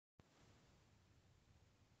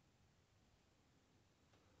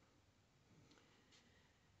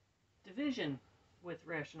division with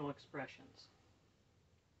rational expressions.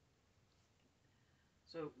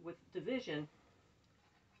 So with division,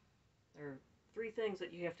 there are three things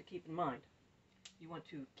that you have to keep in mind. You want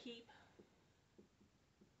to keep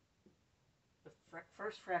the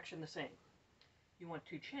first fraction the same. You want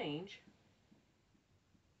to change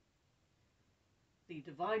the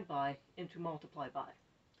divide by into multiply by.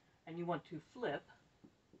 And you want to flip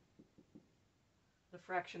the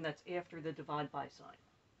fraction that's after the divide by sign.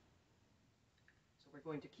 So we're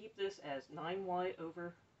going to keep this as 9y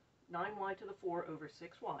to the 4 over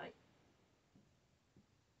 6y.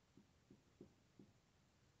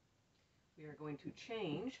 We are going to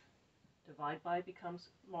change, divide by becomes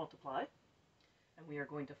multiply, and we are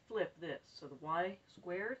going to flip this. So the y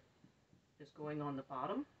squared is going on the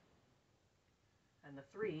bottom, and the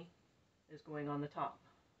 3 is going on the top.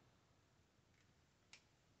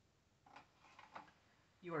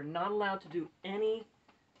 You are not allowed to do any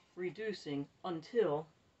reducing until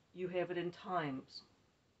you have it in times.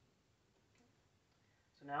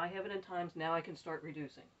 So now I have it in times, now I can start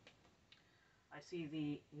reducing. I see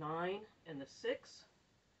the 9 and the 6.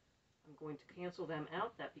 I'm going to cancel them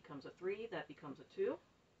out. That becomes a 3, that becomes a 2.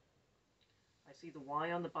 I see the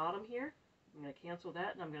y on the bottom here. I'm going to cancel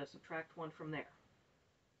that, and I'm going to subtract 1 from there.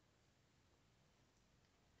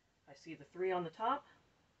 I see the 3 on the top.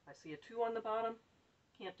 I see a 2 on the bottom.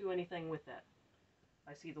 Can't do anything with that.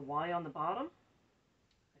 I see the y on the bottom.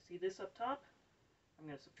 I see this up top. I'm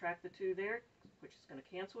going to subtract the 2 there, which is going to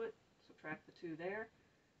cancel it. Subtract the 2 there,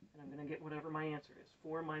 and I'm going to get whatever my answer is.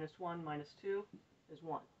 4 minus 1 minus 2 is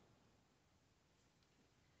 1.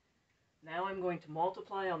 Now I'm going to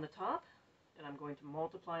multiply on the top, and I'm going to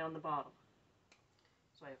multiply on the bottom.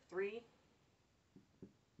 So I have 3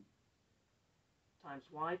 times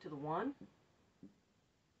y to the 1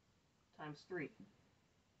 times 3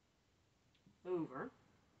 over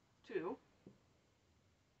 2,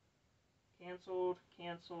 canceled,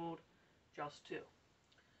 canceled, just 2.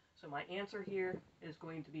 So my answer here is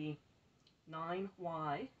going to be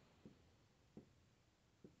 9y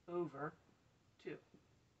over 2.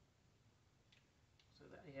 So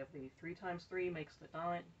that I have the 3 times 3 makes the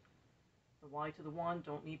 9, the y to the 1,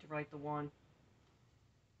 don't need to write the 1,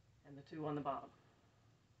 and the 2 on the bottom.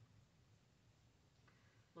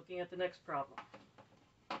 Looking at the next problem.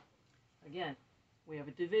 Again, we have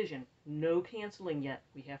a division, no canceling yet.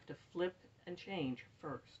 We have to flip and change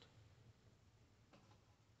first.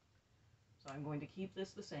 So I'm going to keep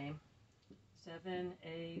this the same.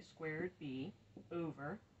 7a squared b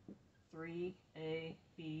over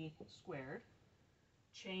 3ab squared.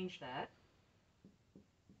 Change that,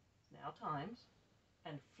 now times,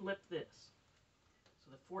 and flip this.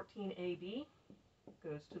 So the 14ab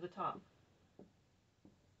goes to the top.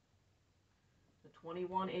 The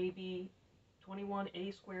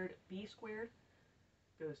 21a squared b squared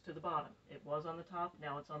goes to the bottom. It was on the top,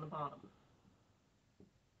 now it's on the bottom.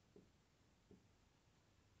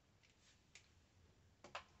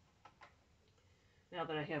 Now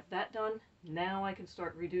that I have that done, now I can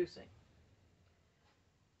start reducing.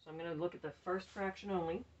 So I'm going to look at the first fraction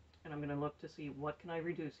only, and I'm going to look to see what can I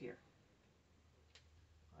reduce here.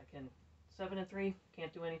 I can, 7 and 3,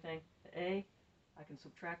 can't do anything. The a, I can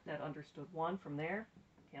subtract that understood 1 from there,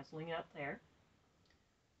 canceling out there.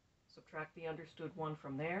 Subtract the understood 1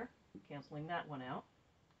 from there, canceling that one out.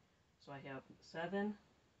 So I have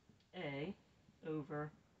 7a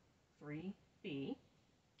over 3b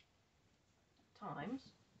times,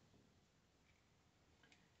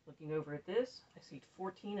 looking over at this, I see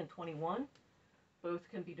 14 and 21. Both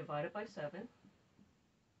can be divided by 7.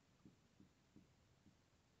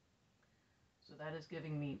 So that is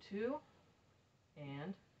giving me 2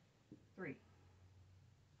 and 3.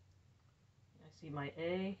 I see my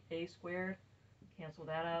a squared, cancel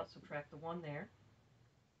that out, subtract the 1 there.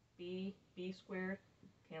 B squared,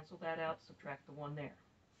 cancel that out, subtract the 1 there.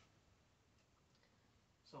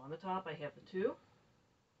 So on the top I have the 2.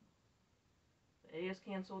 The a is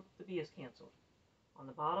canceled, the b is canceled. On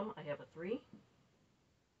the bottom I have a 3.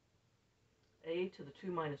 A to the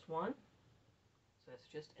 2 minus 1. So that's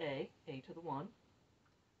just a to the 1.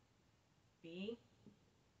 B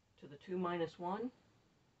to the 2 minus 1.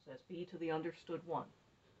 So that's b to the understood 1.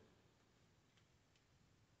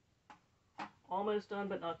 Almost done,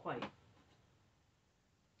 but not quite.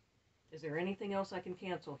 Is there anything else I can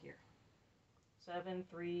cancel here? 7,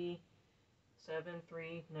 3, 7,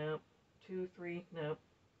 3, nope. 2, 3, nope.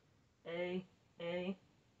 A,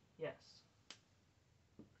 yes.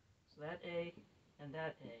 So that a and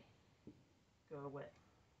that a go away.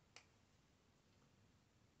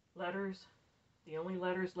 Letters, the only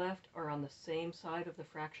letters left are on the same side of the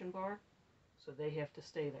fraction bar, so they have to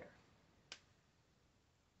stay there.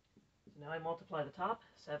 So now I multiply the top.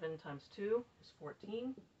 7 times 2 is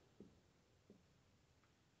 14.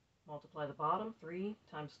 Multiply the bottom. 3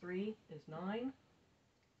 times 3 is 9.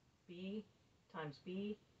 B times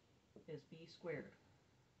B is B squared.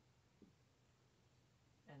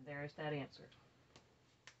 And there's that answer.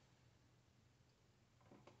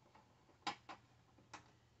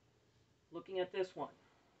 Looking at this one.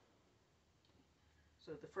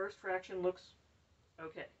 So the first fraction looks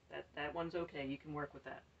okay. That one's okay. You can work with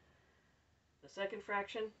that. The second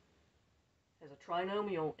fraction has a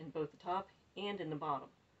trinomial in both the top and in the bottom.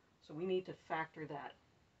 So we need to factor that.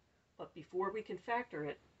 But before we can factor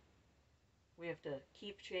it, we have to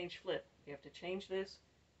keep, change, flip. We have to change this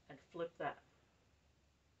and flip that.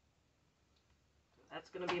 So that's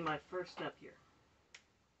going to be my first step here.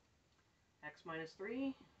 X minus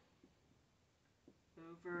 3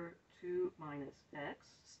 over 2 minus x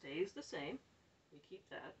stays the same. We keep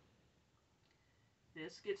that.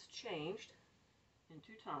 This gets changed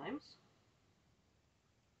into times.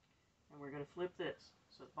 And we're going to flip this.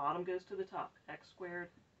 So the bottom goes to the top. X squared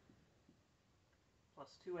plus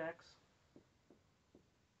 2x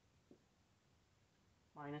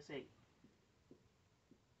minus 8.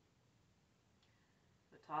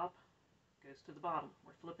 The top goes to the bottom.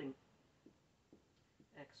 We're flipping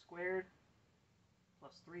x squared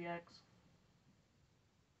plus 3x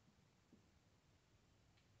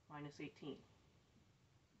minus 18.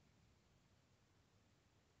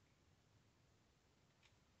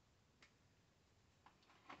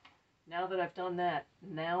 Now that I've done that,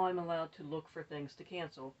 now I'm allowed to look for things to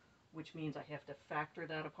cancel, which means I have to factor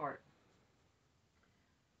that apart.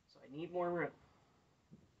 So I need more room.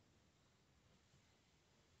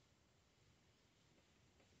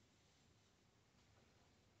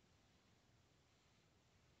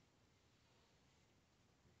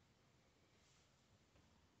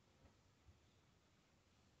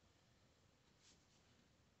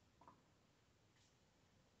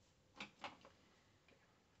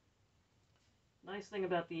 Nice thing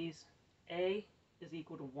about these, a is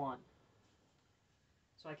equal to 1.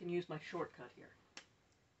 So I can use my shortcut here.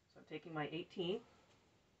 So I'm taking my 18,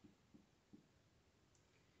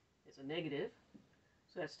 it's a negative,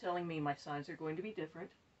 so that's telling me my signs are going to be different.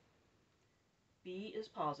 B is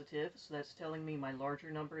positive, so that's telling me my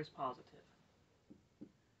larger number is positive.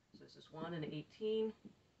 So this is 1 and 18,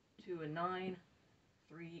 2 and 9,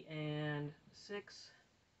 3 and 6,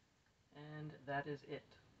 and that is it.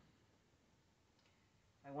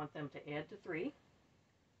 I want them to add to 3,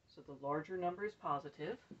 so the larger number is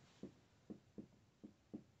positive.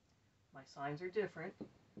 My signs are different,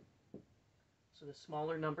 so the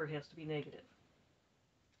smaller number has to be negative.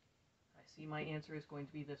 I see my answer is going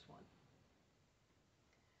to be this one.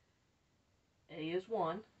 A is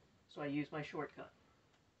 1, so I use my shortcut.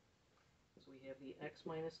 So we have the x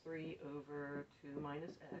minus 3 over 2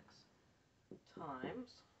 minus x times,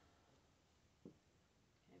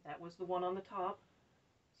 okay, that was the one on the top,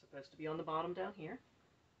 supposed to be on the bottom down here.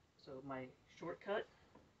 So my shortcut,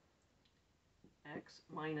 x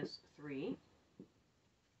minus 3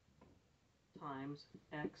 times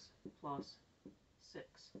x plus 6.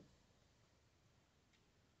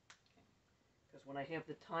 Because when I have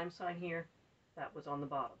the time sign here, that was on the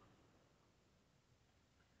bottom.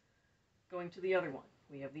 Going to the other one,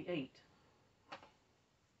 we have the 8.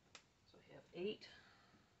 So I have 8.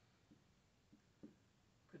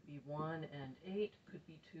 Could be 1 and 8, could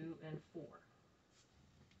be 2 and 4.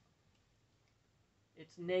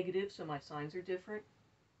 It's negative, so my signs are different.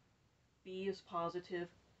 B is positive,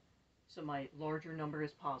 so my larger number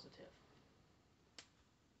is positive.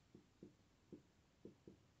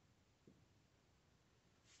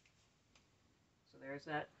 So there's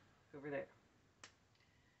that over there.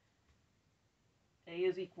 A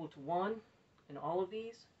is equal to 1 in all of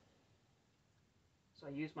these, so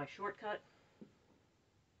I use my shortcut.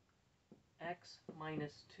 X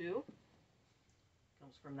minus 2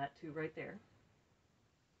 comes from that 2 right there,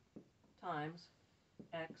 times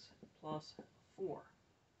x plus 4,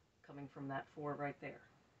 coming from that 4 right there.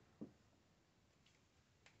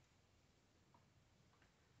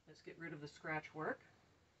 Let's get rid of the scratch work.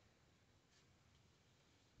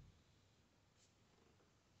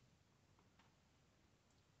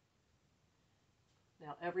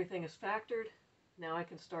 Now everything is factored. Now I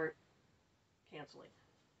can start canceling.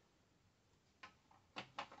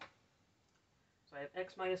 So I have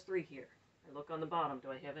x minus 3 here. I look on the bottom.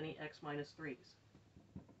 Do I have any x minus 3s?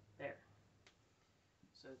 There.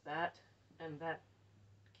 So that and that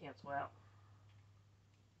cancel out.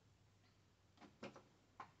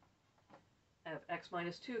 I have x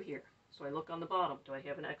minus 2 here. So I look on the bottom. Do I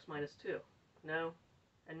have an x minus 2? No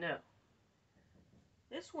and no.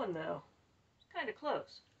 This one, though, kind of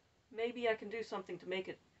close. Maybe I can do something to make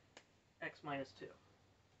it x minus 2.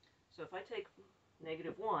 So if I take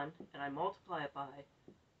negative 1 and I multiply it by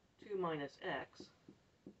 2 minus x,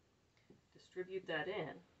 distribute that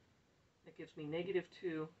in, that gives me negative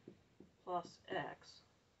 2 plus x,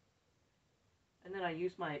 and then I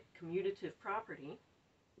use my commutative property,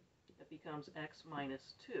 that becomes x minus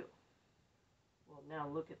 2. Well, now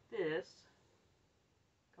look at this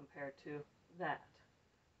compared to that.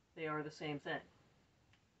 They are the same thing.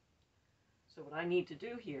 So what I need to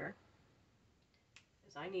do here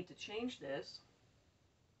is I need to change this.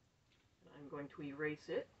 I'm going to erase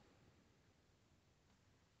it.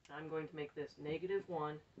 I'm going to make this negative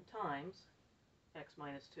 1 times x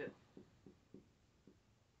minus 2.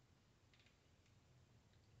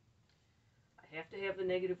 I have to have the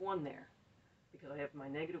negative 1 there, because I have my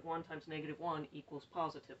negative 1 times negative 1 equals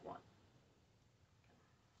positive 1.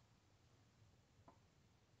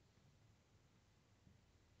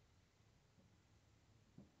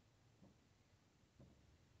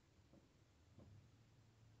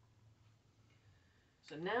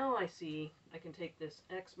 So now I see I can take this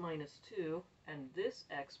x minus 2 and this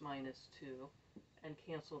x minus 2 and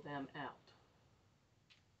cancel them out.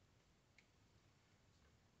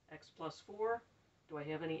 X plus 4, do I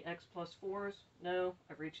have any x plus 4s? No,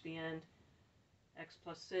 I've reached the end. X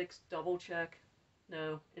plus 6, double check.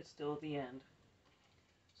 No, it's still at the end.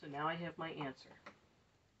 So now I have my answer.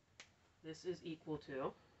 This is equal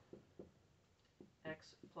to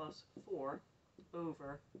x plus 4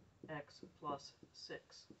 over x plus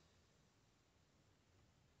 6.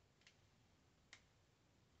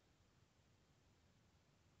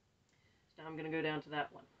 So now I'm going to go down to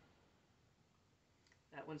that one.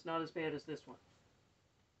 That one's not as bad as this one.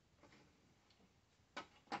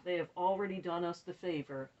 They have already done us the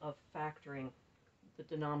favor of factoring the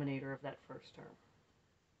denominator of that first term.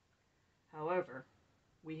 However,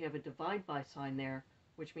 we have a divide by sign there,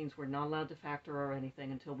 which means we're not allowed to factor or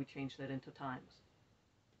anything until we change that into times.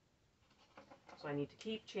 So I need to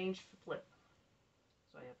keep, change, flip.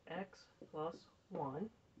 So I have x plus 1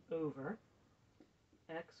 over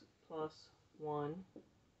x plus 1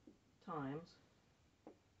 times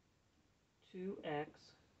 2x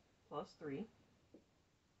plus 3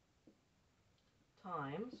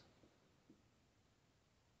 times,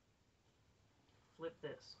 flip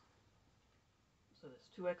this. So this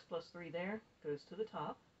 2x plus 3 there goes to the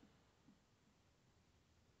top.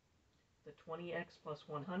 The 20x plus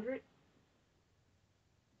 100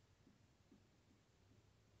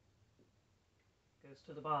 goes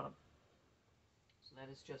to the bottom. So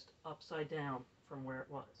that is just upside down from where it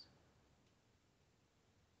was.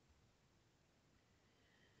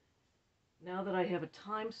 Now that I have a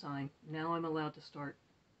time sign, now I'm allowed to start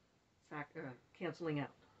canceling out.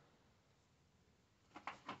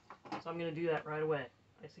 So I'm going to do that right away.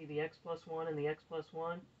 I see the x plus 1 and the x plus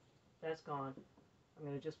 1. That's gone. I'm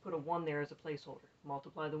going to just put a 1 there as a placeholder.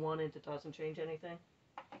 Multiply the 1 and it doesn't change anything.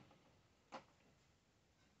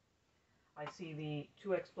 I see the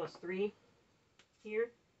 2x plus 3 here.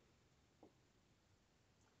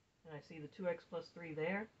 And I see the 2x plus 3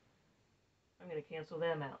 there. I'm going to cancel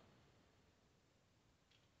them out.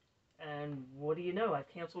 And what do you know? I've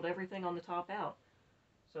canceled everything on the top out.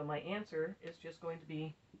 So my answer is just going to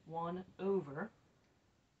be 1 over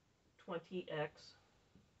 20x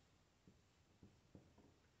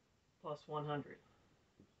plus 100.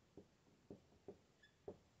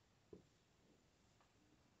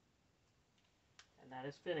 And that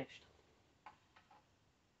is finished.